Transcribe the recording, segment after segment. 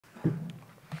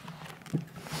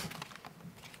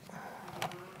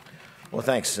Well,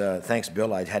 thanks,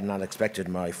 Bill. I had not expected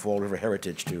my Fall River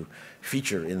heritage to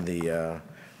feature in the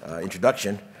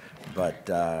introduction, but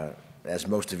as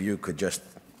most of you could just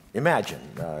imagine,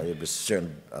 it was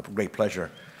certainly a great pleasure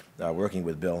working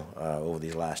with Bill over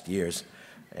these last years,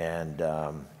 and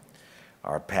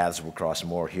our paths will cross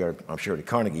more here, I'm sure, at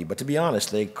Carnegie. But to be honest,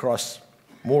 they cross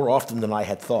more often than I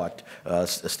had thought,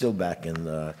 still back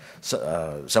in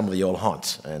some of the old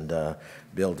haunts. And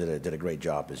Bill did a great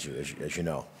job, as you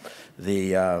know.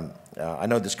 I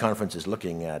know this conference is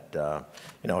looking at a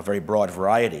very broad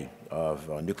variety of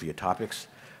nuclear topics,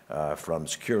 from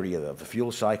security of the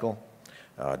fuel cycle,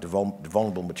 to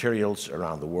vulnerable materials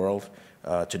around the world,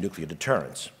 to nuclear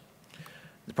deterrence.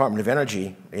 The Department of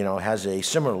Energy, has a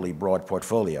similarly broad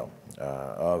portfolio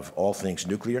of all things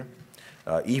nuclear,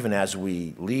 even as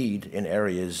we lead in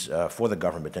areas for the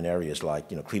government in areas like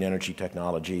clean energy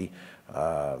technology,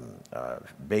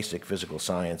 basic physical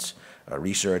science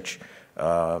research,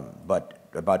 but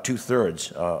about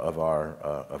 2/3 of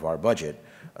our budget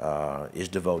is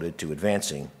devoted to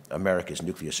advancing America's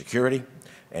nuclear security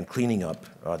and cleaning up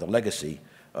the legacy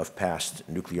of past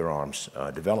nuclear arms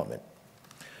development.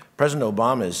 President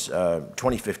Obama's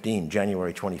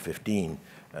January 2015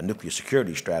 nuclear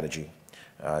security strategy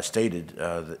stated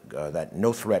that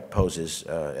no threat poses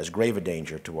as grave a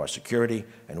danger to our security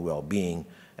and well-being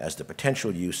as the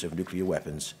potential use of nuclear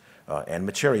weapons and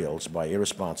materials by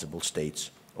irresponsible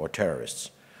states or terrorists.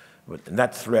 And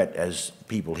that threat, as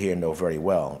people here know very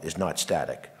well, is not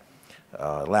static.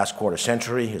 Last quarter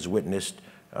century has witnessed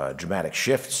dramatic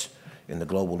shifts in the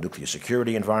global nuclear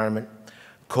security environment.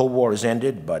 Cold War has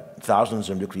ended, but thousands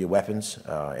of nuclear weapons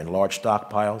and large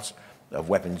stockpiles of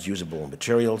weapons-usable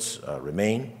materials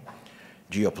remain.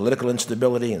 Geopolitical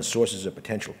instability and sources of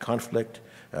potential conflict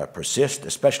persist,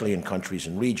 especially in countries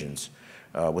and regions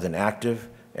with an active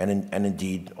and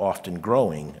indeed often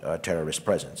growing terrorist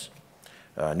presence.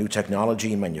 New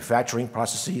technology and manufacturing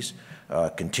processes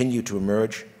continue to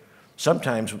emerge,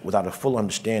 sometimes without a full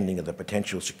understanding of the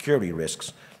potential security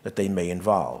risks that they may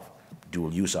involve.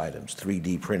 Dual-use items,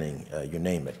 3D printing, you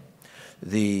name it.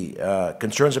 The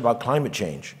concerns about climate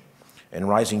change and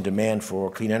rising demand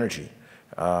for clean energy,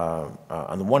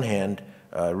 on the one hand,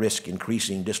 risk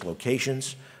increasing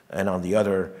dislocations, and on the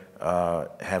other,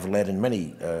 have led in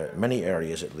many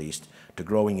areas at least to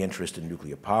growing interest in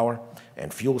nuclear power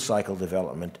and fuel cycle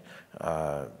development,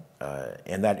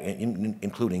 and that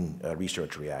including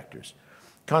research reactors.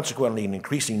 Consequently, an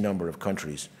increasing number of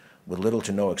countries with little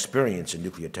to no experience in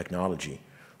nuclear technology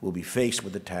will be faced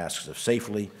with the tasks of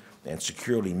safely and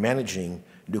securely managing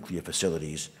nuclear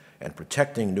facilities and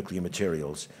protecting nuclear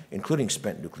materials, including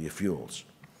spent nuclear fuels.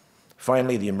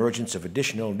 Finally, the emergence of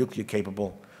additional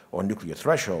nuclear-capable or nuclear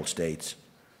threshold states,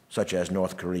 such as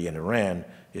North Korea and Iran,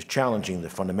 is challenging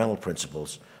the fundamental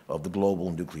principles of the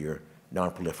global nuclear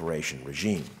nonproliferation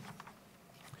regime.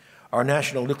 Our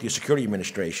National Nuclear Security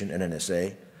Administration,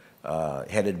 NNSA,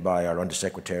 headed by our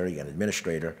Undersecretary and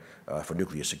Administrator for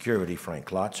Nuclear Security, Frank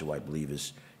Klotz, who I believe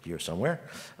is here somewhere,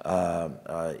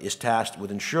 is tasked with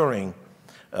ensuring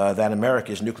that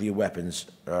America's nuclear weapons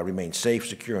remain safe,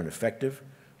 secure, and effective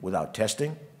without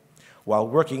testing, while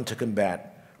working to combat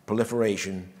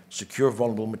proliferation, secure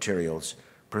vulnerable materials,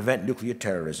 prevent nuclear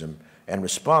terrorism, and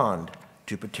respond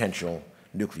to potential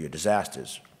nuclear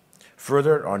disasters.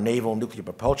 Further, our Naval Nuclear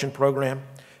Propulsion Program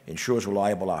ensures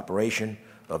reliable operation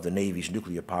of the Navy's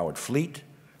nuclear-powered fleet,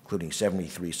 including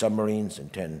 73 submarines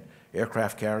and 10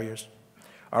 aircraft carriers.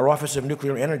 Our Office of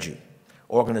Nuclear Energy,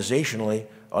 organizationally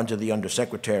under the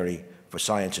Undersecretary for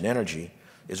Science and Energy,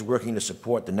 is working to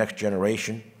support the next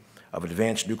generation of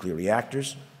advanced nuclear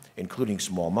reactors, including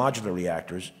small modular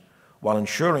reactors, while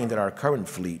ensuring that our current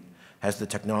fleet has the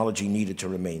technology needed to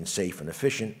remain safe and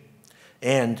efficient,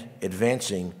 and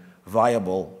advancing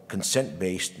viable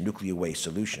consent-based nuclear waste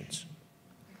solutions.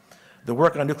 The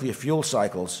work on nuclear fuel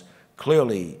cycles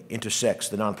clearly intersects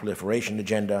the nonproliferation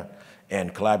agenda,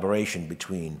 and collaboration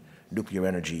between nuclear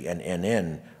energy and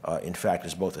NN, in fact,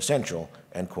 is both essential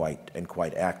and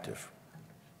quite active.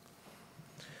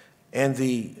 And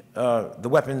the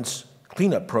weapons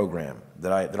cleanup program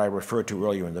that I referred to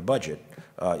earlier in the budget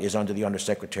is under the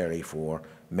Undersecretary for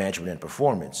Management and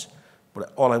Performance.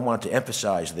 But all I want to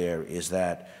emphasize there is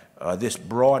that this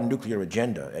broad nuclear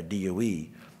agenda at DOE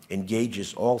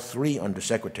engages all three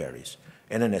undersecretaries: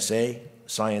 NNSA,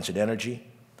 Science and Energy,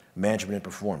 Management and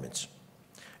Performance.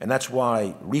 And that's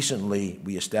why recently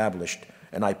we established,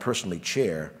 and I personally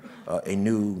chair, a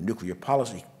new Nuclear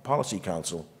Policy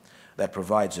Council that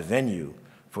provides a venue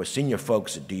for senior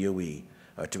folks at DOE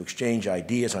to exchange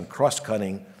ideas on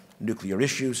cross-cutting nuclear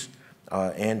issues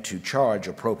and to charge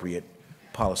appropriate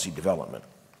policy development.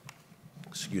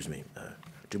 Excuse me,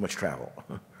 too much travel.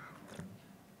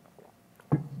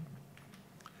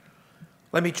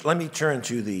 Let me turn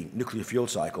to the nuclear fuel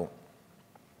cycle.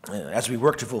 As we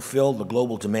work to fulfill the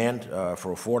global demand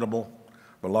for affordable,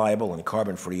 reliable, and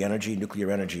carbon-free energy,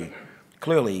 nuclear energy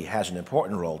clearly has an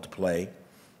important role to play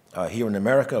here in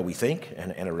America, we think,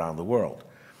 and around the world.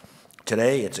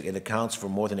 Today, it accounts for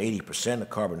more than 80% of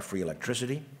carbon-free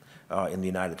electricity in the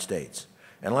United States.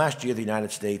 And last year, the United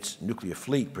States nuclear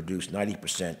fleet produced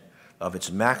 90% of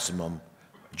its maximum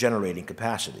generating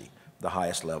capacity, the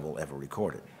highest level ever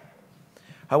recorded.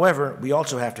 However, we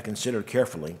also have to consider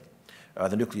carefully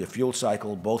the nuclear fuel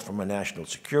cycle, both from a national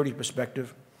security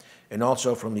perspective and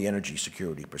also from the energy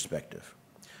security perspective.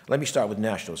 Let me start with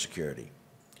national security.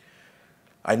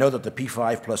 I know that the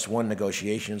P5+1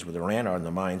 negotiations with Iran are in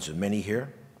the minds of many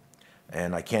here,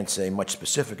 and I can't say much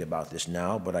specific about this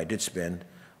now, but I did spend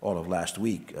all of last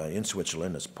week in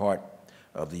Switzerland as part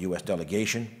of the U.S.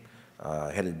 delegation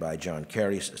headed by John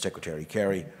Kerry, Secretary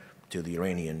Kerry, to the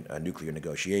Iranian nuclear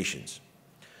negotiations.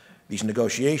 These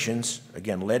negotiations,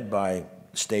 again led by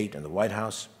the state and the White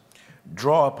House,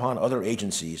 draw upon other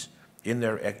agencies in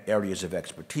their areas of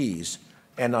expertise,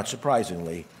 and not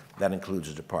surprisingly, that includes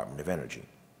the Department of Energy.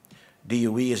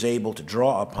 DOE is able to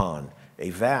draw upon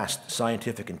a vast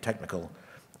scientific and technical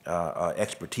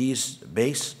expertise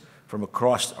base from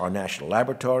across our national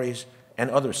laboratories and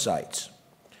other sites.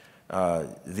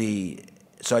 So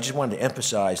I just wanted to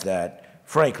emphasize that,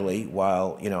 frankly,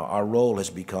 while our role has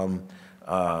become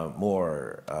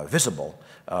more visible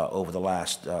over the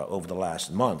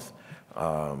last month,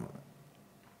 I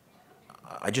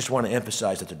just want to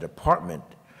emphasize that the department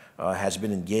has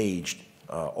been engaged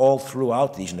all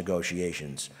throughout these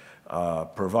negotiations,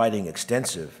 providing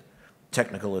extensive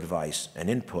technical advice and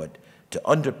input to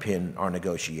underpin our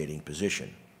negotiating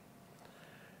position.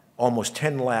 Almost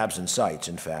 10 labs and sites,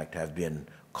 in fact, have been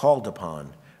called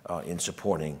upon in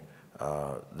supporting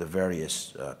the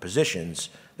various positions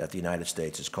that the United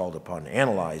States is called upon to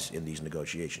analyze in these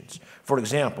negotiations. For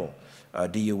example,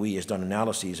 DOE has done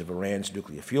analyses of Iran's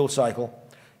nuclear fuel cycle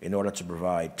in order to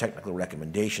provide technical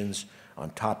recommendations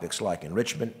on topics like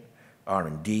enrichment,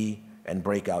 R&D, and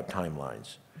breakout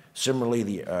timelines. Similarly,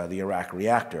 the Iraq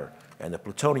reactor and the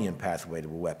plutonium pathway to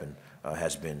a weapon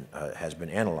has been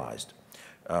analyzed.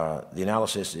 The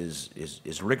analysis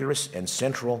is rigorous and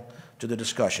central to the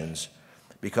discussions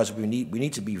because we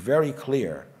need to be very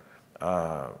clear,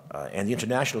 and the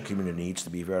international community needs to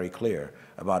be very clear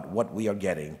about what we are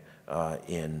getting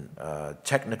in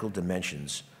technical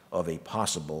dimensions of a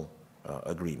possible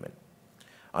agreement.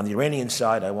 On the Iranian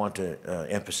side, I want to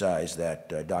emphasize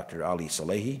that Dr. Ali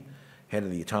Salehi, head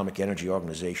of the Atomic Energy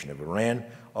Organization of Iran,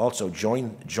 also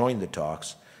joined the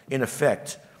talks, in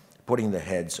effect putting the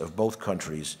heads of both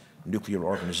countries' nuclear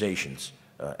organizations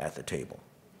at the table.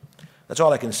 That's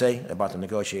all I can say about the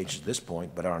negotiations at this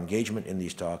point, but our engagement in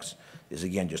these talks is,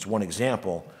 again, just one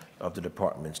example of the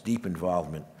department's deep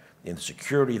involvement in the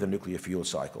security of the nuclear fuel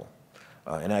cycle.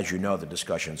 And as you know, the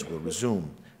discussions will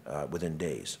resume within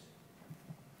days.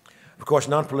 Of course,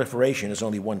 nonproliferation is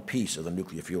only one piece of the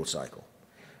nuclear fuel cycle.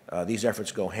 These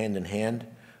efforts go hand in hand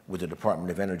with the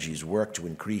Department of Energy's work to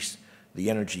increase the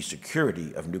energy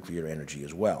security of nuclear energy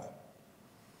as well.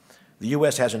 The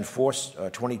U.S. has enforced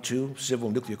 22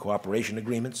 civil nuclear cooperation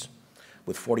agreements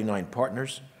with 49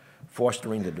 partners,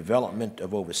 fostering the development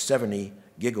of over 70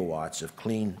 gigawatts of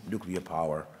clean nuclear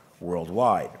power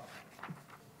worldwide.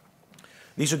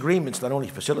 These agreements not only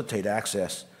facilitate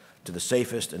access to the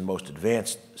safest and most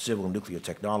advanced civil nuclear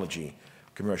technology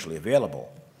commercially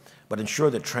available, but ensure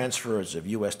that transfers of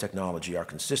U.S. technology are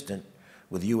consistent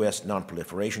with U.S.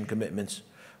 nonproliferation commitments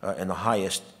and the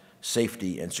highest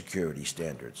safety and security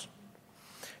standards.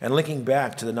 And linking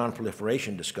back to the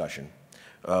nonproliferation discussion,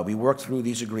 we worked through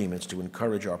these agreements to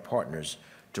encourage our partners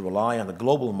to rely on the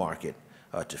global market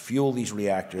to fuel these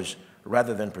reactors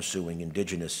rather than pursuing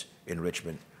indigenous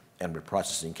enrichment and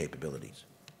reprocessing capabilities.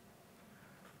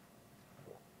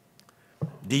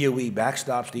 DOE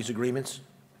backstops these agreements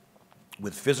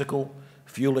with physical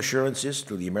fuel assurances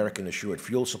through the American Assured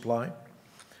Fuel Supply,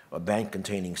 a bank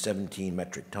containing 17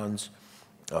 metric tons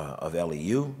of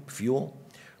LEU fuel,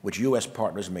 which U.S.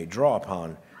 partners may draw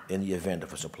upon in the event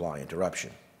of a supply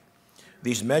interruption.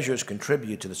 These measures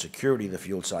contribute to the security of the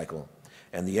fuel cycle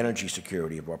and the energy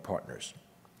security of our partners.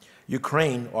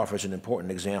 Ukraine offers an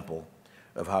important example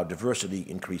of how diversity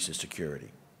increases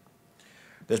security.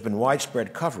 There's been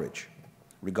widespread coverage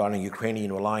regarding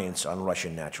Ukrainian reliance on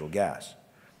Russian natural gas,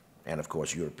 and of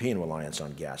course European reliance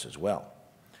on gas as well.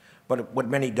 But what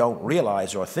many don't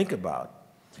realize or think about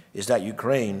is that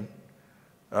Ukraine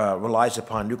relies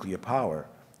upon nuclear power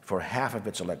for half of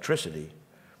its electricity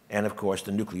And of course,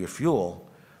 the nuclear fuel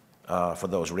for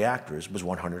those reactors was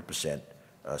 100%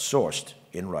 sourced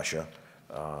in Russia,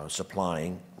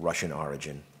 supplying Russian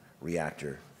origin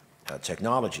reactor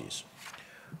technologies.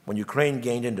 When Ukraine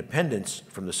gained independence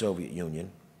from the Soviet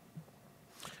Union,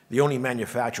 the only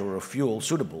manufacturer of fuel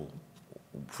suitable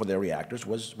for their reactors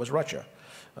was Russia.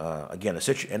 Again, a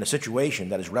situation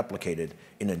that is replicated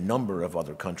in a number of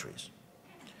other countries.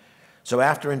 So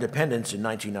after independence in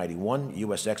 1991,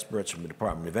 U.S. experts from the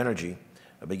Department of Energy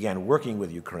began working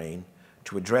with Ukraine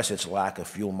to address its lack of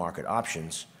fuel market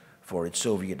options for its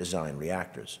Soviet-designed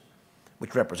reactors,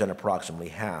 which represent approximately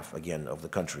half, again, of the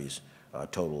country's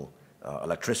total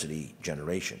electricity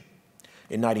generation.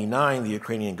 In 1999, the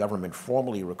Ukrainian government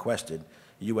formally requested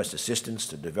U.S. assistance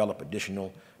to develop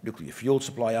additional nuclear fuel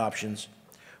supply options,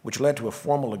 which led to a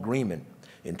formal agreement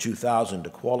in 2000 to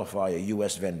qualify a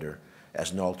U.S. vendor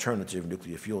as an alternative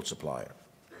nuclear fuel supplier.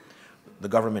 The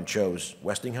government chose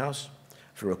Westinghouse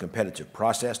through a competitive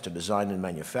process to design and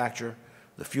manufacture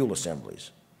the fuel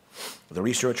assemblies. The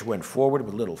research went forward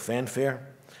with little fanfare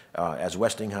as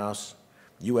Westinghouse,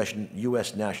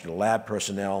 U.S. National Lab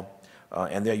personnel,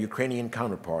 and their Ukrainian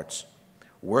counterparts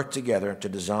worked together to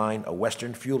design a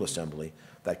Western fuel assembly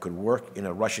that could work in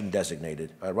a Russian-designed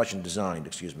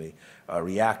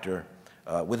reactor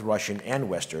with Russian and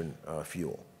Western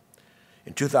fuel.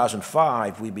 In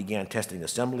 2005, we began testing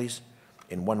assemblies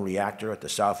in one reactor at the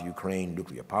South Ukraine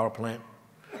nuclear power plant.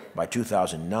 By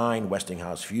 2009,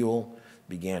 Westinghouse fuel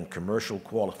began commercial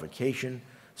qualification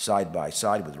side by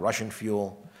side with Russian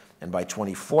fuel, and by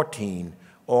 2014,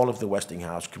 all of the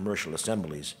Westinghouse commercial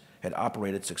assemblies had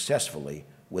operated successfully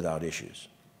without issues.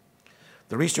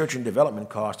 The research and development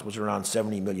cost was around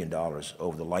 $70 million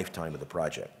over the lifetime of the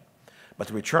project, but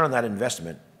the return on that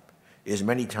investment is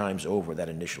many times over that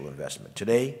initial investment.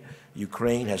 Today,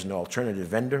 Ukraine has an alternative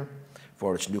vendor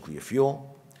for its nuclear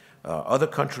fuel. Other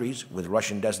countries with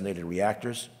Russian-designated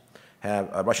reactors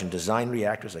have, Russian-designed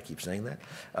reactors, I keep saying that,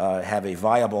 have a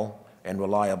viable and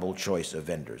reliable choice of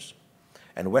vendors.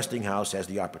 And Westinghouse has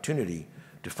the opportunity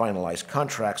to finalize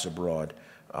contracts abroad,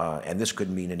 and this could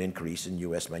mean an increase in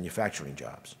U.S. manufacturing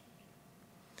jobs.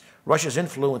 Russia's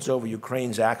influence over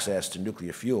Ukraine's access to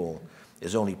nuclear fuel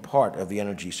is only part of the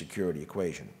energy security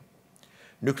equation.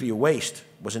 Nuclear waste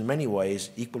was in many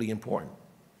ways equally important.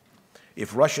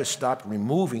 If Russia stopped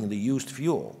removing the used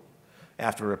fuel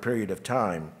after a period of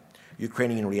time,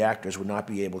 Ukrainian reactors would not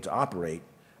be able to operate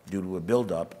due to a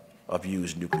buildup of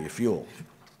used nuclear fuel.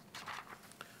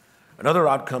 Another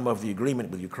outcome of the agreement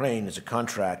with Ukraine is a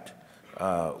contract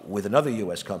with another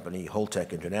U.S. company,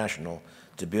 Holtec International,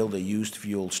 to build a used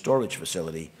fuel storage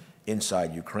facility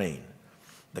inside Ukraine.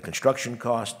 The construction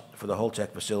cost for the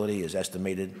Holtec facility is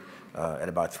estimated at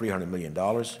about $300 million,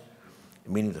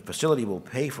 meaning the facility will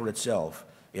pay for itself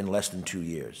in less than 2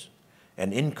 years.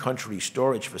 An in-country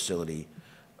storage facility,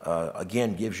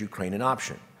 again, gives Ukraine an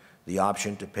option, the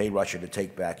option to pay Russia to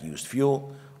take back used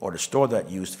fuel or to store that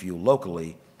used fuel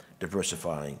locally,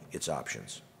 diversifying its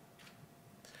options.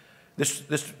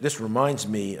 This reminds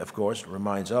me, of course,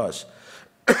 reminds us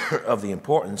of the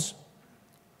importance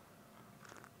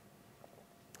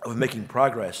of making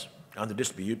progress on the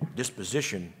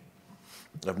disposition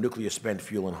of nuclear spent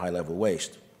fuel and high-level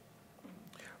waste.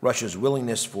 Russia's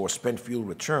willingness for spent fuel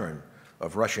return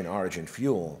of Russian origin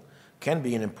fuel can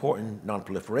be an important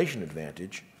non-proliferation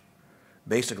advantage,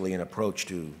 basically an approach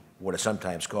to what is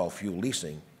sometimes called fuel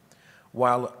leasing,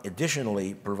 while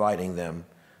additionally providing them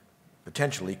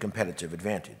potentially competitive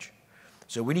advantage.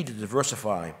 So we need to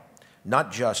diversify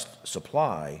not just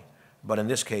supply, but in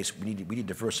this case, we need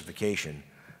diversification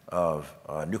of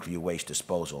nuclear waste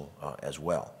disposal as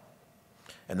well.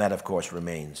 And that, of course,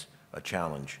 remains a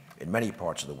challenge in many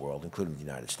parts of the world, including the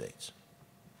United States.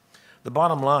 The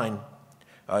bottom line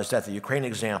is that the Ukraine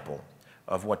example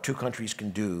of what two countries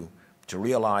can do to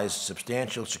realize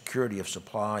substantial security of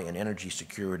supply and energy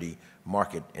security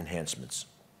market enhancements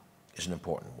is an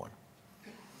important one.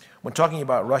 When talking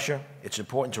about Russia, it's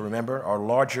important to remember our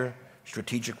larger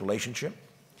strategic relationship.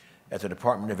 At the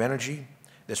Department of Energy,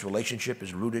 this relationship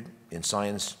is rooted in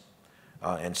science,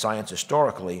 and science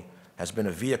historically has been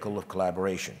a vehicle of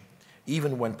collaboration,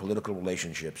 even when political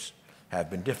relationships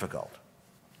have been difficult.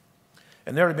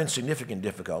 And there have been significant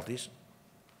difficulties.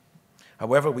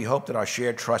 However, we hope that our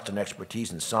shared trust and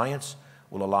expertise in science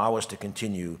will allow us to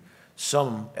continue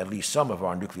at least some of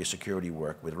our nuclear security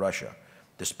work with Russia,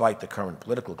 despite the current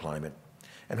political climate,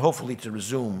 and hopefully to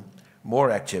resume more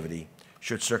activity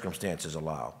should circumstances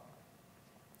allow.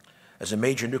 As a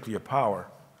major nuclear power,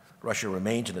 Russia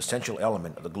remains an essential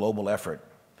element of the global effort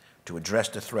to address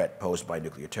the threat posed by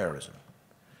nuclear terrorism.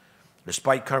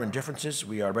 Despite current differences,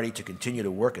 we are ready to continue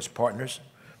to work as partners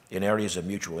in areas of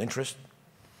mutual interest.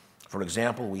 For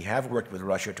example, we have worked with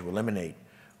Russia to eliminate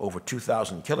over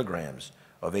 2,000 kilograms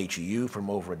of HEU from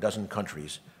over a dozen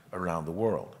countries around the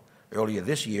world. Earlier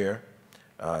this year,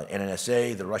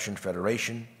 NNSA, the Russian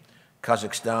Federation,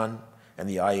 Kazakhstan, and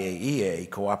the IAEA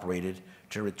cooperated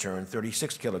to return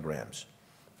 36 kilograms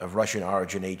of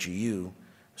Russian-origin HEU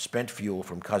spent fuel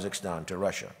from Kazakhstan to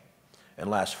Russia.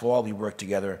 And last fall, we worked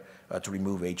together to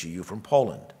remove HEU from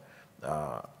Poland.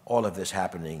 All of this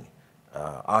happening,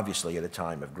 obviously, at a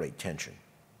time of great tension.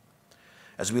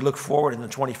 As we look forward in the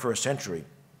 21st century,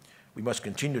 we must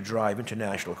continue to drive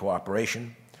international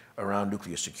cooperation around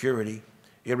nuclear security,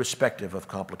 irrespective of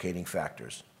complicating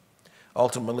factors.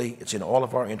 Ultimately, it's in all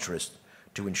of our interests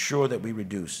to ensure that we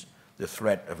reduce the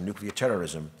threat of nuclear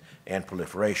terrorism and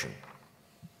proliferation.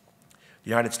 The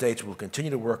United States will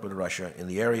continue to work with Russia in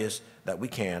the areas that we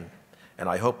can, and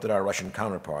I hope that our Russian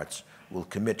counterparts will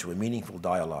commit to a meaningful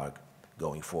dialogue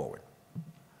going forward.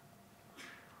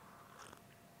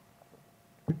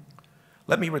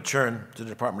 Let me return to the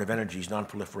Department of Energy's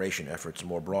nonproliferation efforts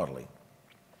more broadly.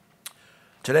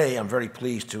 Today, I'm very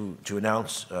pleased to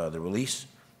announce the release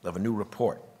of a new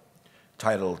report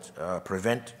titled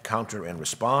Prevent, Counter, and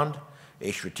Respond,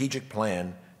 a Strategic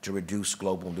Plan to Reduce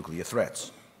Global Nuclear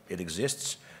Threats. It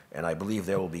exists, and I believe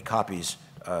there will be copies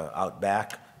out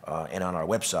back and on our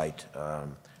website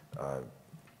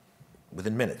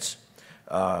within minutes.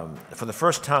 For the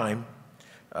first time,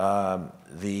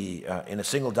 in a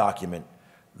single document,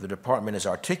 the Department is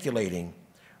articulating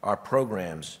our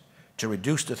programs to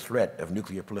reduce the threat of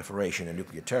nuclear proliferation and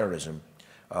nuclear terrorism,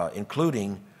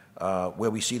 including where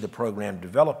we see the program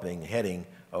heading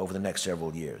over the next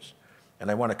several years. And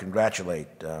I want to congratulate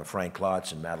Frank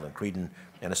Klotz and Madeline Creedon,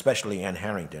 and especially Ann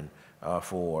Harrington,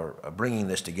 for bringing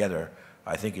this together.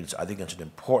 I think it's an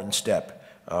important step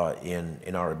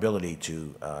in our ability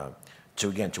to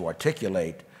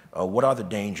articulate what are the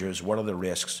dangers, what are the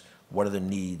risks, what are the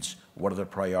needs, what are the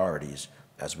priorities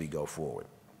as we go forward.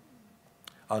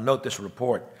 I'll note this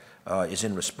report is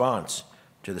in response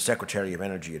to the Secretary of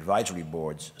Energy Advisory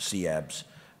Board's, SEAB's,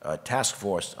 Task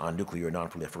Force on Nuclear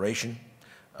Nonproliferation,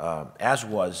 as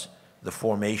was the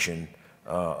formation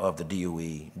of the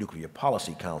DOE Nuclear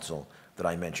Policy Council that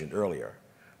I mentioned earlier.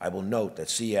 I will note that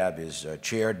SEAB is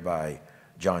chaired by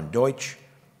John Deutsch,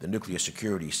 the Nuclear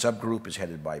Security Subgroup is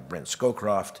headed by Brent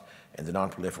Scowcroft, and the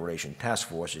Nonproliferation Task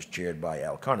Force is chaired by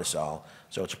Al Carnesal,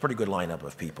 so it's a pretty good lineup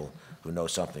of people who know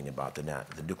something about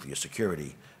the nuclear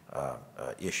security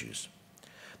issues.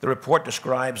 The report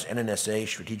describes NNSA's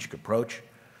strategic approach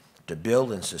to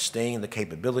build and sustain the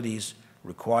capabilities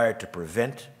required to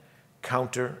prevent,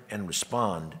 counter, and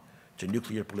respond to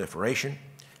nuclear proliferation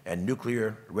and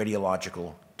nuclear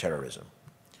radiological terrorism.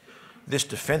 This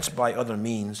defense by other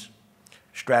means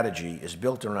strategy is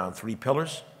built around three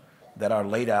pillars that are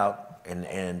laid out and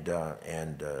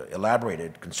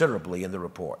elaborated considerably in the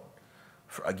report.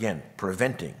 Again,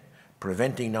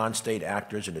 preventing non-state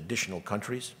actors in additional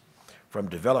countries from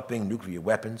developing nuclear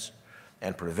weapons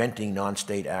and preventing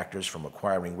non-state actors from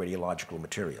acquiring radiological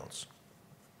materials.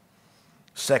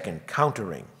 Second,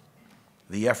 countering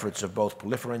the efforts of both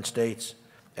proliferant states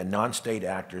and non-state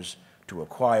actors to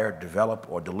acquire, develop,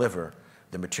 or deliver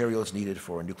the materials needed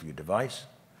for a nuclear device.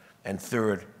 And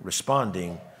third,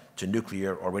 responding to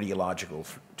nuclear or radiological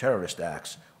terrorist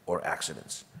acts or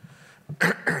accidents.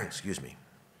 Excuse me.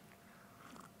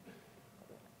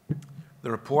 The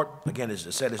report, again, as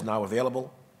I said, is now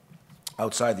available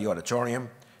outside the auditorium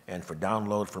and for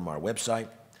download from our website,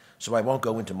 so I won't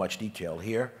go into much detail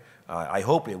here. I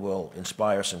hope it will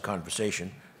inspire some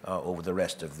conversation over the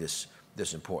rest of this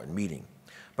important meeting.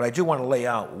 But I do want to lay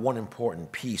out one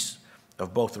important piece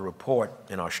of both the report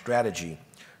and our strategy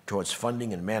towards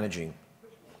funding and managing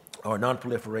our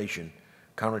nonproliferation,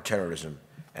 counterterrorism,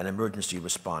 and emergency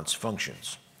response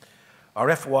functions. Our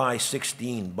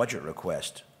FY16 budget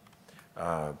request,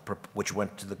 which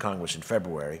went to the Congress in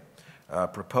February,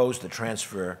 proposed the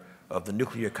transfer of the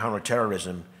nuclear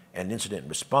counterterrorism and incident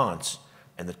response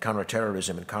and the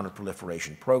counterterrorism and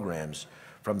counterproliferation programs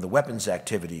from the weapons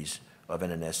activities of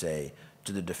NNSA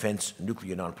to the Defense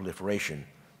Nuclear Nonproliferation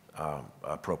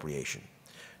appropriation.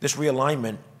 This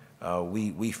realignment,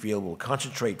 we feel, will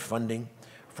concentrate funding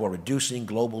for reducing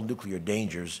global nuclear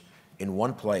dangers in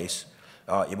one place.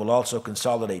 It will also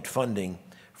consolidate funding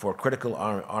for critical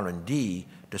R&D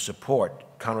to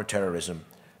support counterterrorism,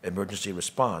 emergency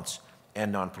response,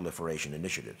 and nonproliferation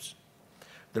initiatives.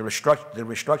 The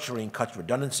restructuring cuts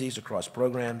redundancies across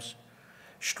programs,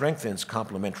 strengthens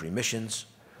complementary missions,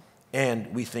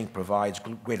 and we think provides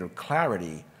greater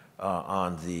clarity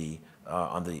on the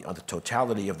on the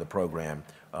totality of the program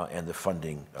and the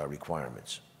funding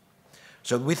requirements.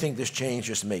 So we think this change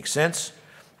just makes sense.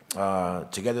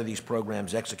 Together, these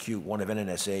programs execute one of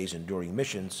NNSA's enduring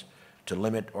missions to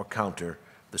limit or counter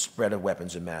the spread of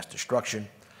weapons of mass destruction,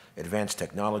 advance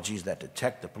technologies that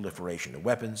detect the proliferation of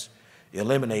weapons,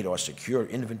 eliminate or secure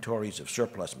inventories of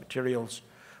surplus materials,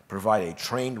 provide a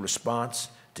trained response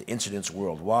to incidents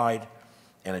worldwide,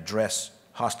 and address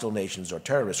hostile nations or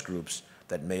terrorist groups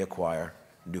that may acquire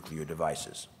nuclear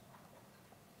devices.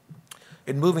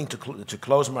 In moving to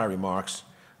close my remarks,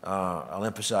 I'll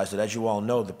emphasize that, as you all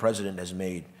know, the President has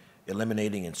made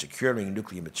eliminating and securing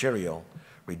nuclear material,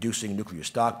 reducing nuclear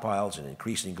stockpiles, and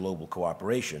increasing global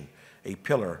cooperation a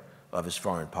pillar of his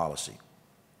foreign policy.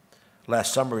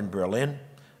 Last summer in Berlin,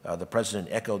 the President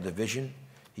echoed the vision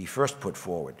he first put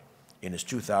forward in his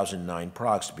 2009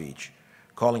 Prague speech,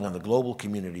 calling on the global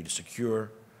community to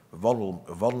secure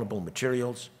vulnerable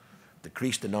materials,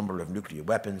 decrease the number of nuclear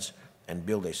weapons, and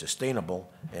build a sustainable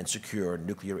and secure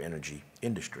nuclear energy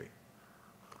industry.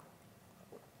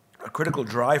 A critical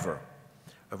driver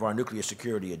of our nuclear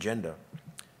security agenda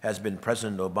has been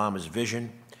President Obama's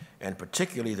vision, and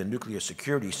particularly the Nuclear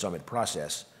Security Summit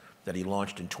process that he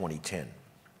launched in 2010.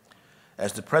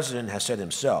 As the President has said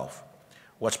himself,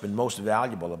 what's been most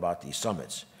valuable about these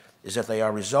summits is that they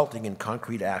are resulting in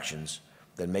concrete actions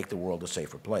that make the world a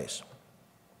safer place.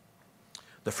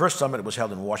 The first summit was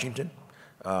held in Washington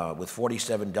with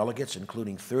 47 delegates,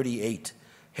 including 38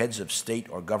 heads of state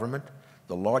or government,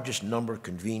 the largest number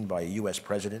convened by a U.S.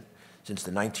 president since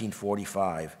the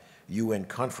 1945 UN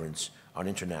Conference on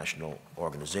International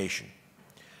Organization.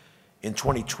 In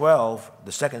 2012,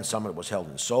 the second summit was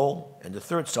held in Seoul, and the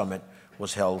third summit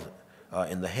was held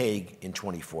in The Hague in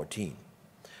 2014.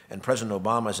 And President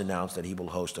Obama has announced that he will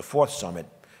host a fourth summit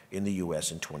in the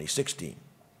U.S. in 2016.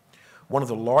 One of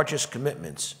the largest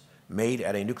commitments made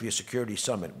at a nuclear security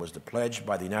summit was the pledge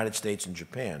by the United States and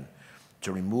Japan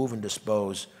to remove and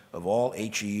dispose of all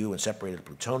HEU and separated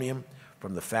plutonium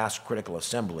from the fast critical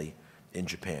assembly in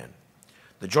Japan.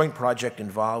 The joint project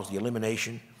involves the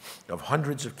elimination of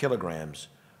hundreds of kilograms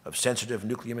of sensitive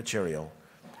nuclear material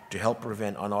to help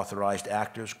prevent unauthorized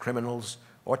actors, criminals,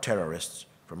 or terrorists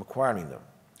from acquiring them.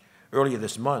 Earlier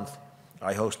this month,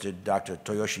 I hosted Dr.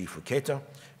 Toyoshi Fuketa,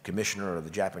 Commissioner of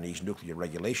the Japanese Nuclear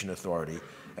Regulation Authority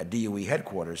at DOE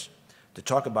headquarters, to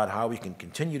talk about how we can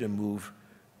continue to move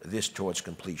this towards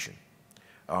completion.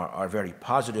 Our very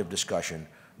positive discussion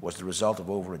was the result of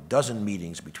over a dozen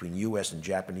meetings between U.S. and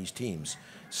Japanese teams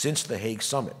since the Hague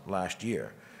Summit last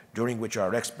year, during which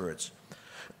our experts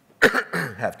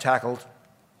have tackled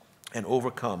and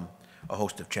overcome a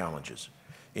host of challenges.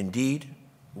 Indeed,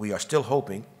 we are still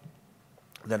hoping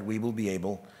that we will be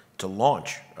able to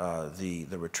launch the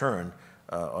return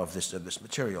of this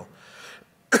material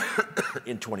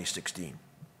in 2016.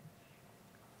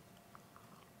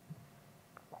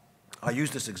 I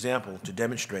use this example to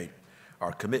demonstrate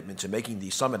our commitment to making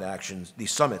these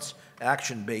summits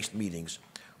action-based meetings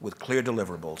with clear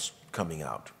deliverables coming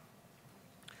out.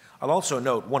 I'll also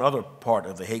note one other part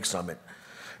of the Hague Summit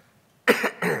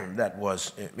that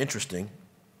was interesting,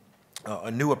 a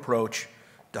new approach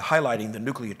to highlighting the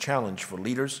nuclear challenge for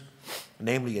leaders,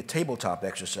 namely a tabletop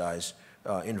exercise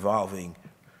involving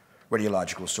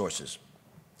radiological sources.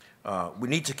 We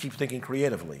need to keep thinking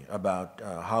creatively about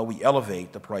how we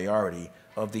elevate the priority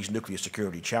of these nuclear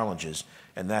security challenges,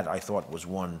 and that, I thought, was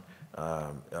one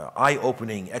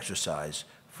eye-opening exercise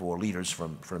for leaders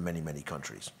from many, many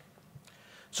countries.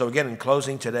 So again, in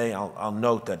closing today, I'll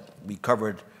note that we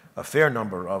covered a fair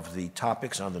number of the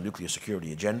topics on the nuclear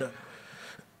security agenda,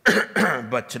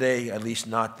 but today, at least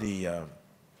not the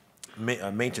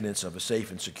maintenance of a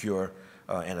safe and secure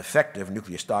and effective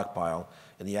nuclear stockpile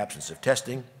in the absence of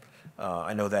testing.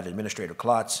 I know that Administrator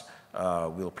Klotz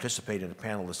will participate in a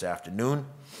panel this afternoon,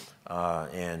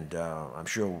 and I'm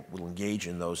sure we'll engage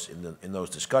in those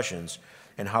discussions,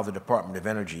 and how the Department of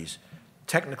Energy's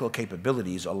technical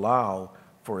capabilities allow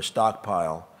for a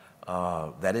stockpile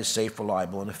that is safe,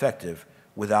 reliable, and effective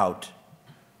without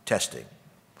testing.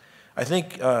 I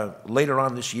think later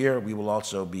on this year we will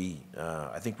also be,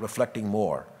 reflecting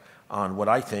more on what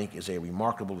I think is a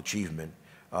remarkable achievement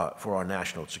for our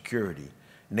national security,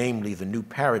 namely the new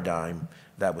paradigm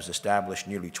that was established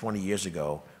nearly 20 years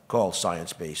ago called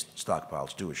science-based stockpile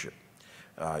stewardship.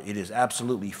 It is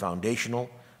absolutely foundational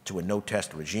to a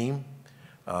no-test regime.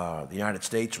 The United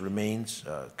States remains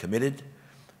committed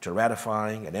to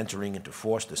ratifying and entering into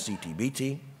force the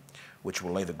CTBT, which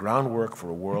will lay the groundwork for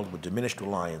a world with diminished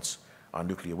reliance on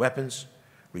nuclear weapons,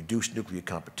 reduced nuclear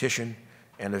competition,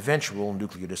 and eventual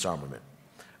nuclear disarmament.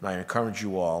 And I encourage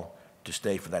you all to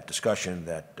stay for that discussion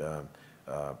that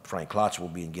Frank Klotz will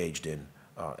be engaged in,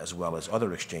 as well as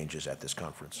other exchanges at this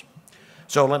conference.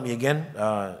 So let me again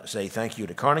say thank you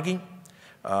to Carnegie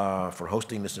for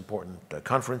hosting this important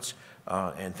conference,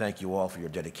 and thank you all for your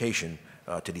dedication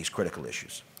to these critical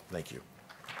issues. Thank you.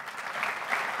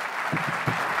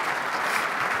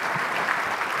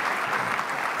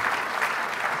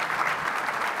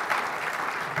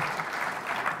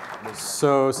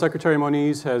 So Secretary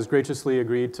Moniz has graciously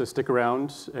agreed to stick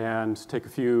around and take a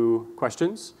few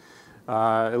questions,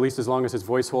 at least as long as his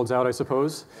voice holds out, I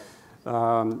suppose.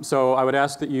 So I would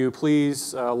ask that you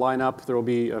please line up. There will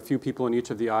be a few people in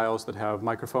each of the aisles that have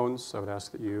microphones. I would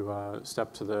ask that you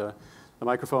step to the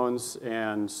microphones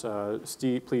and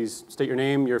please state your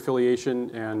name, your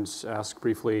affiliation, and ask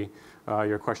briefly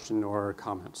your question or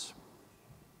comments.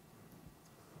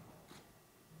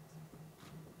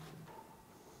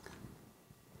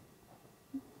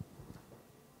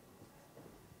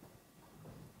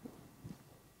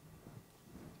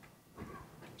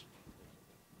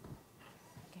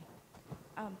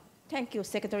 Thank you,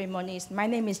 Secretary Moniz. My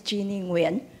name is Jeannie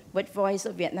Nguyen with Voice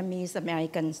of Vietnamese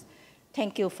Americans.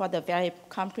 Thank you for the very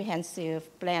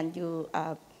comprehensive plan you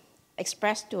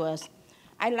expressed to us.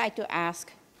 I'd like to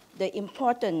ask the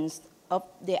importance of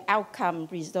the outcome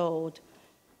result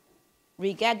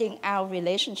regarding our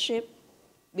relationship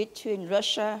between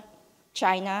Russia,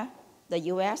 China, the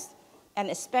US, and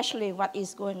especially what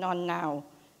is going on now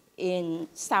in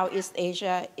Southeast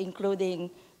Asia, including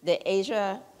the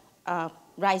Asia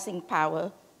rising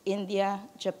power, India,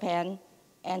 Japan,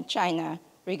 and China,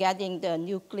 regarding the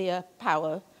nuclear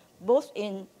power, both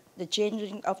in the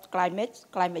changing of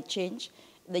climate change,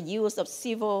 the use of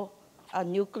civil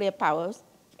nuclear powers,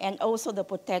 and also the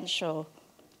potential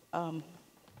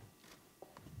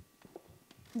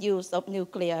use of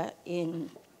nuclear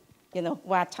in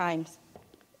war times,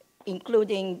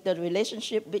 including the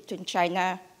relationship between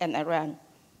China and Iran.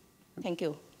 Thank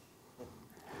you.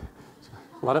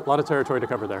 A lot of territory to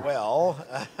cover there. Well,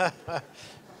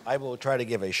 I will try to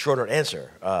give a shorter answer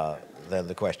than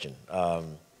the question.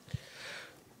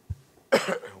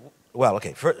 Well,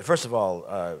 okay, first of all,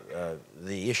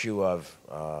 the issue of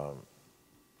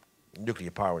nuclear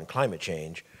power and climate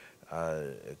change,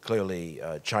 clearly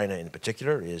China in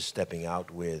particular is stepping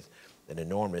out with an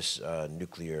enormous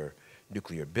nuclear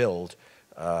build,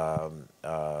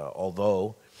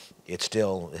 although it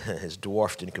still is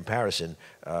dwarfed in comparison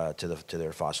to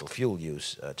their fossil fuel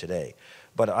use today.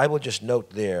 But I will just note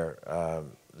there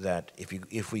that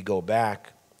if we go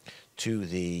back to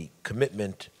the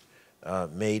commitment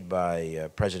made by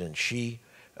President Xi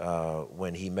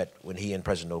when he and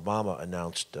President Obama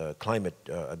announced climate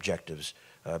objectives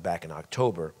back in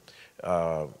October,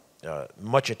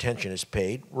 much attention is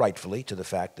paid, rightfully, to the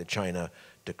fact that China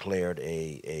declared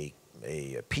a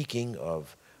peaking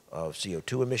of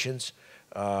CO2 emissions.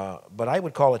 But I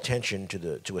would call attention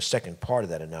to a second part of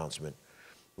that announcement,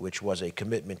 which was a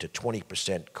commitment to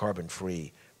 20%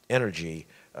 carbon-free energy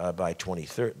by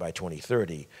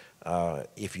 2030.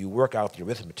 If you work out the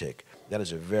arithmetic, that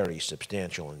is a very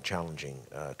substantial and challenging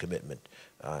commitment,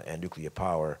 and nuclear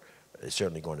power is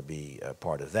certainly going to be a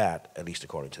part of that, at least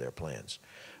according to their plans.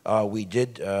 We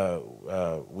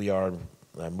are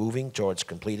moving towards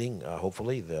completing,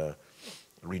 hopefully, the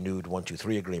renewed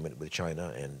 123 agreement with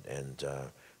China, and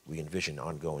we envision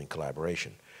ongoing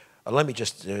collaboration. Let me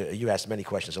just, you asked many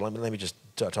questions, so let me just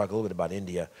talk a little bit about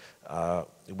India.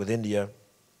 With India,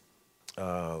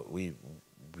 we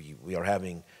are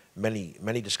having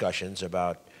many discussions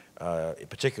about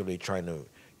particularly trying to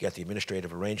get the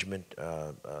administrative arrangement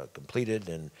completed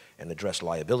and address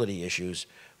liability issues.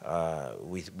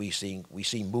 We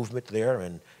see movement there,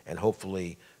 and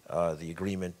hopefully the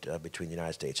agreement between the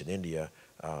United States and India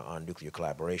on nuclear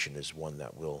collaboration is one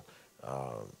that will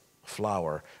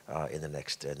flower in the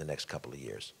next couple of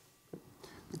years.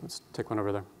 Let's take one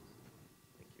over there.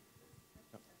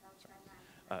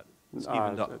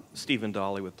 Stephen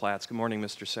Dawley with Platts. Good morning,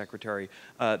 Mr. Secretary.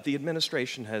 The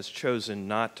administration has chosen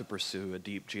not to pursue a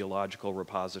deep geological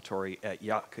repository at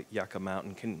Yucca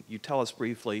Mountain. Can you tell us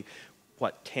briefly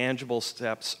what tangible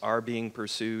steps are being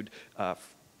pursued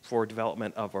for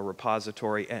development of a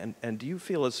repository? And do you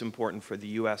feel it's important for the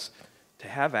U.S. to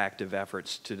have active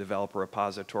efforts to develop a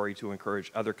repository to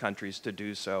encourage other countries to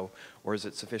do so? Or is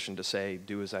it sufficient to say,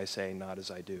 do as I say, not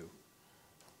as I do?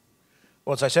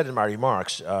 Well, as I said in my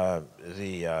remarks,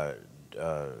 the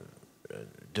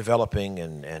developing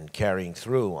and carrying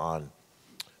through on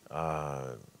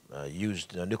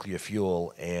used nuclear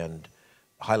fuel and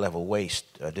high-level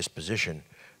waste disposition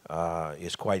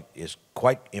is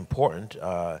quite important.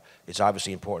 It's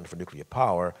obviously important for nuclear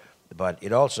power, but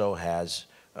it also has,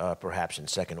 perhaps in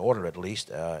second order at least,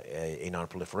 a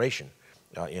non-proliferation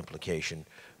implication.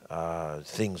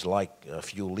 Things like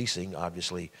fuel leasing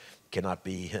obviously cannot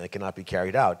be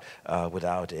carried out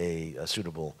without a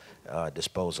suitable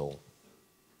disposal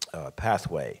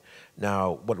pathway.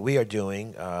 Now, what we are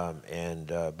doing, and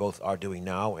both are doing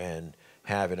now and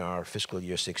have in our fiscal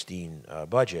year 16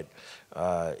 budget,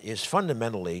 is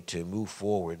fundamentally to move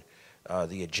forward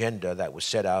the agenda that was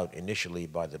set out initially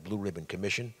by the Blue Ribbon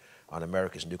Commission on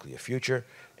America's Nuclear Future,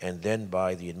 and then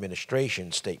by the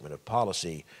administration statement of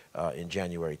policy in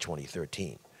January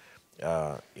 2013.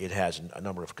 It has a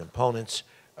number of components.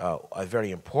 A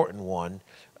very important one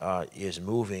is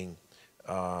moving,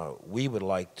 we would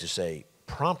like to say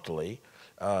promptly,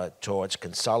 towards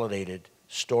consolidated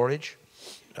storage,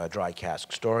 dry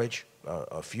cask storage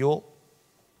of fuel.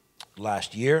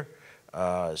 Last year,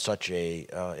 such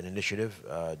an initiative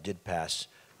did pass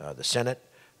the Senate.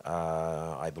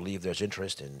 I believe there's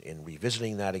interest in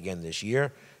revisiting that again this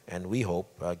year, and we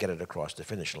hope get it across the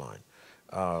finish line.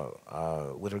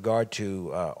 With regard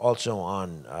to also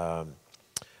on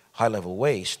high-level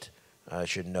waste, I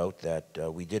should note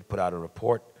that we did put out a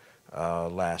report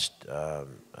last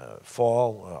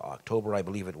fall, October I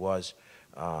believe it was,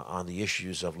 on the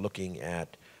issues of looking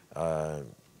at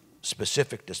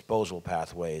specific disposal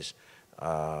pathways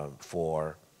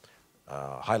for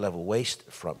high-level waste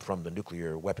from the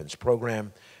nuclear weapons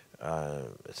program.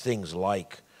 Things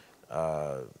like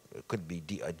it could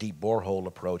be a deep borehole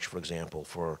approach, for example,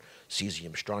 for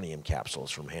cesium-strontium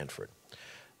capsules from Hanford.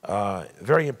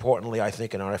 Very importantly, I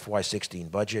think in our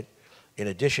FY16 budget, in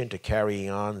addition to carrying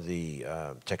on the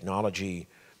technology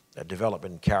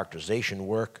development and characterization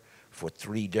work for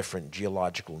 3 different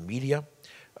geological media,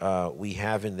 we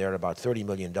have in there about $30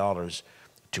 million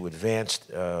to advance,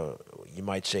 you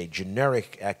might say,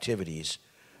 generic activities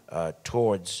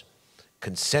towards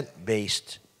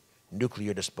consent-based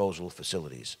nuclear disposal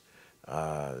facilities.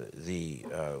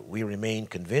 We remain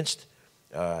convinced,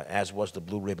 as was the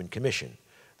Blue Ribbon Commission,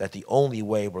 that the only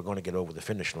way we're going to get over the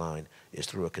finish line is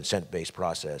through a consent-based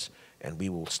process, and we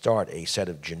will start a set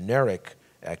of generic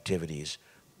activities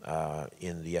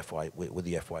with the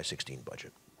FY16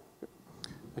 budget.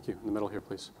 Thank you. In the middle here,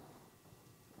 please.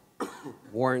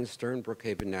 Warren Stern,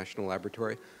 Brookhaven National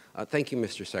Laboratory. Thank you,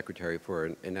 Mr. Secretary, for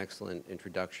an excellent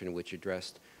introduction which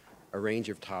addressed a range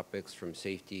of topics from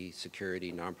safety,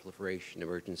 security, nonproliferation,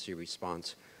 emergency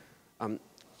response.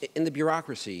 In the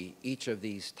bureaucracy, each of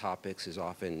these topics is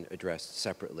often addressed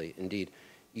separately. Indeed,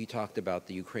 you talked about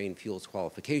the Ukraine Fuels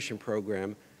Qualification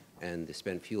Program and the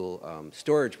Spent Fuel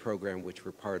Storage Program, which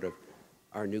were part of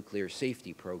our nuclear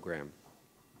safety program.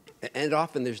 And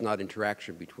often there's not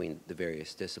interaction between the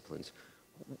various disciplines.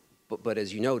 But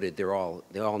as you noted, they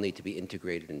all need to be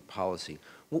integrated in policy.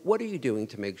 What are you doing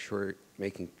to make sure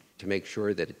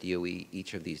that at DOE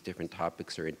each of these different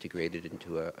topics are integrated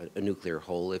into a nuclear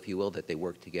whole, if you will, that they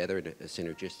work together in a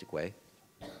synergistic way?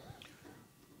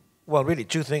 Well, really,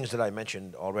 2 things that I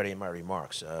mentioned already in my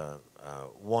remarks.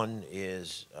 One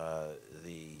is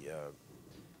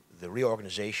the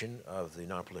reorganization of the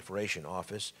Nonproliferation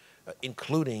Office,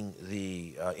 including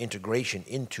the integration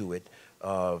into it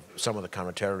of some of the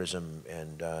counterterrorism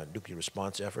and nuclear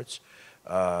response efforts.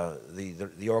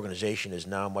 The organization is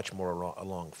now much more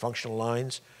along functional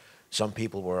lines. Some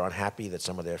people were unhappy that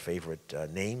some of their favorite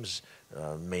names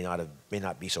may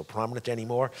not be so prominent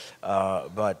anymore.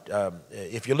 But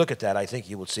if you look at that, I think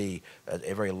you will see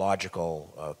a very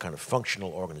logical kind of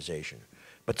functional organization.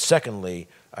 But secondly,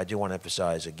 I do want to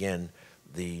emphasize again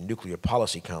the Nuclear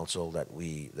Policy Council that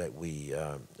we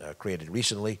created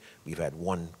recently. We've had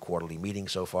 1 quarterly meeting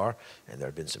so far, and there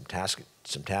have been some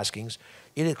taskings.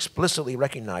 It explicitly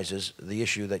recognizes the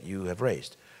issue that you have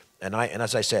raised. And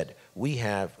as I said,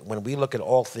 when we look at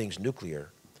all things nuclear,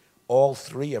 all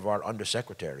 3 of our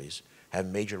undersecretaries have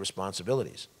major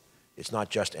responsibilities. It's not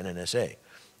just NNSA.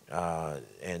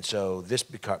 And so this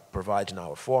provides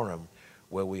now a forum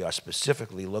where we are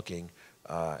specifically looking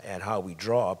at how we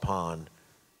draw upon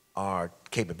our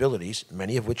capabilities,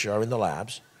 many of which are in the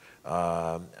labs,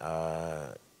 to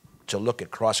look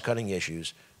at cross-cutting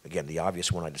issues. Again, the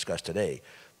obvious one I discussed today,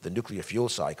 the nuclear fuel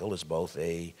cycle is both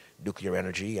a nuclear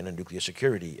energy and a nuclear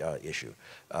security issue.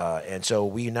 And so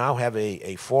we now have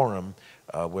a forum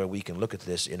where we can look at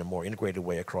this in a more integrated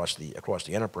way across the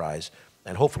enterprise,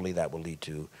 and hopefully that will lead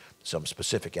to some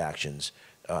specific actions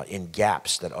in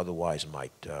gaps that otherwise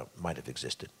might have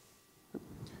existed.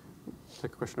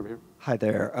 Take a question over here. Hi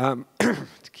there.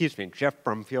 Excuse me, Jeff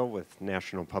Brumfield with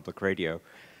National Public Radio.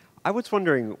 I was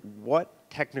wondering what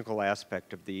technical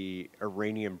aspect of the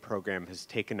uranium program has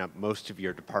taken up most of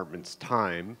your department's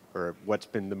time, or what's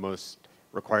been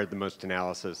required the most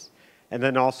analysis? And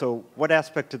then also, what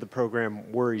aspect of the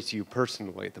program worries you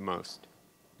personally the most?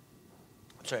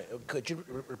 Sorry, could you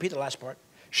repeat the last part?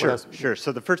 Sure, sure.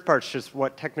 So the first part's just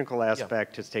what technical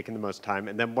aspect has taken the most time,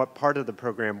 and then what part of the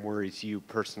program worries you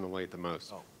personally the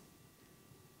most? Oh.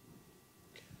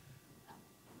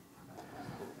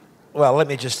 Well, let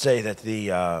me just say that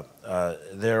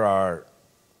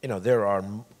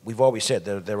we've always said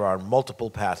there are multiple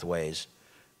pathways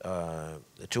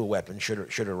to a weapon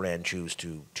should Iran choose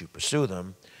to pursue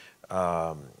them,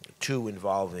 two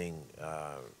involving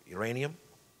uranium,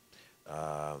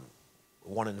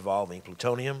 one involving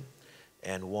plutonium,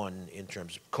 and one in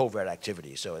terms of covert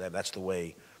activity. So that's the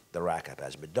way the RACAP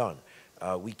has been done.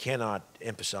 We cannot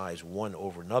emphasize one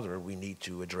over another. We need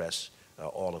to address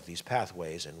all of these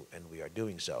pathways, and we are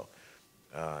doing so.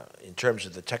 In terms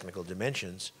of the technical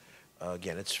dimensions,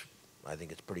 again, I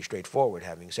think it's pretty straightforward.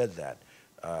 Having said that,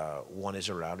 one is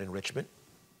around enrichment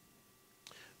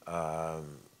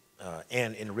and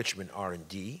enrichment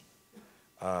R&D,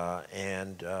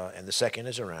 and the second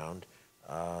is around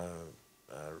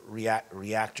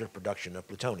reactor production of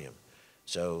plutonium.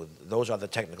 So those are the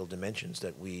technical dimensions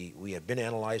that we have been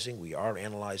analyzing, we are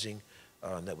analyzing,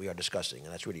 and that we are discussing,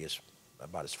 and that's really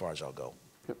about as far as I'll go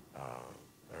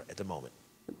at the moment.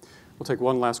 We'll take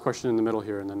one last question in the middle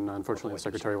here, and then unfortunately the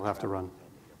Secretary will have to run.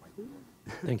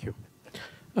 Thank you.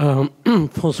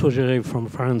 François Géret from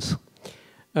France.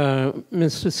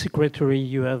 Mr. Secretary,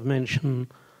 you have mentioned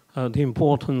the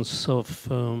importance of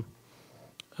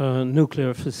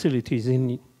nuclear facilities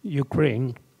in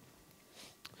Ukraine.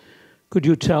 Could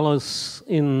you tell us,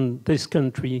 in this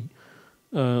country,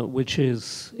 which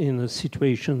is in a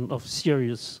situation of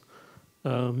serious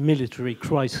military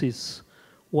crisis,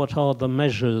 what are the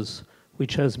measures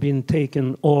which has been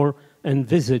taken or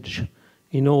envisaged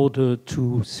in order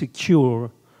to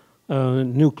secure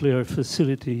nuclear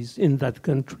facilities in that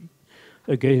country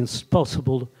against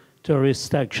possible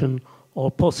terrorist action or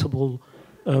possible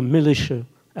militia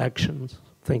actions?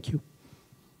 Thank you.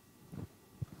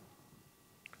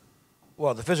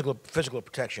 Well, the physical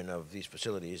protection of these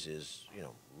facilities is,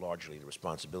 largely the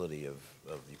responsibility of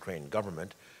the Ukrainian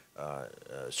government,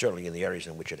 certainly in the areas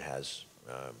in which it has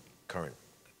current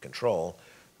control.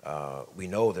 We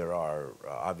know there are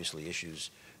obviously issues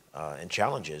and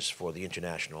challenges for the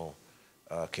international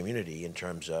community in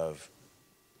terms of,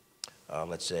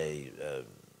 let's say,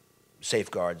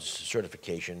 safeguards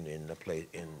certification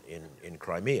in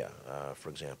Crimea, for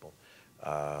example,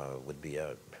 would be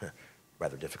a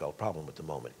rather difficult problem at the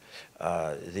moment.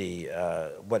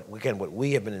 What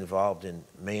we have been involved in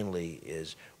mainly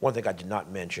is, one thing I did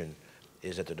not mention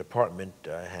is that the department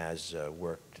has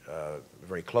worked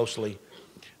very closely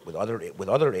with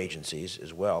other agencies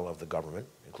as well of the government,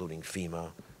 including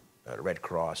FEMA, Red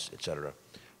Cross, etc.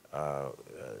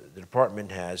 The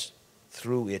department has,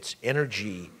 through its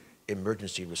energy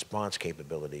emergency response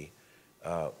capability,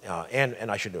 and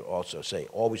I should also say,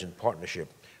 always in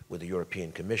partnership with the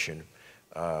European Commission,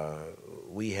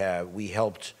 we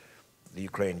helped the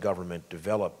Ukrainian government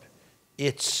develop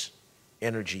its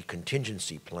energy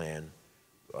contingency plan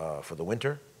for the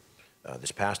winter,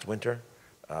 this past winter,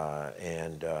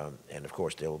 and of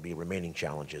course there will be remaining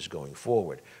challenges going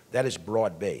forward. That is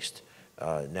broad-based: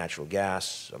 natural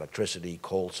gas, electricity,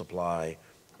 coal supply,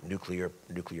 nuclear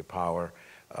power.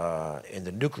 In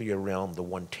the nuclear realm, the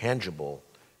one tangible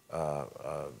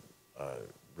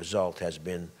result has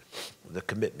been the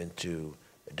commitment to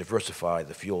diversify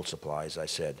the fuel supply, as I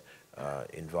said,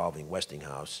 involving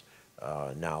Westinghouse,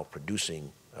 now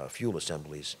producing fuel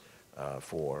assemblies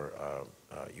for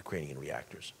Ukrainian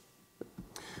reactors.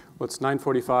 Well, it's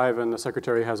 9:45 and the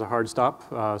Secretary has a hard stop,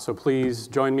 so please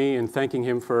join me in thanking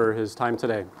him for his time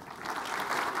today.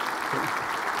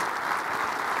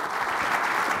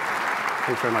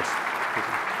 Thanks very much. Thank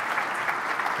you.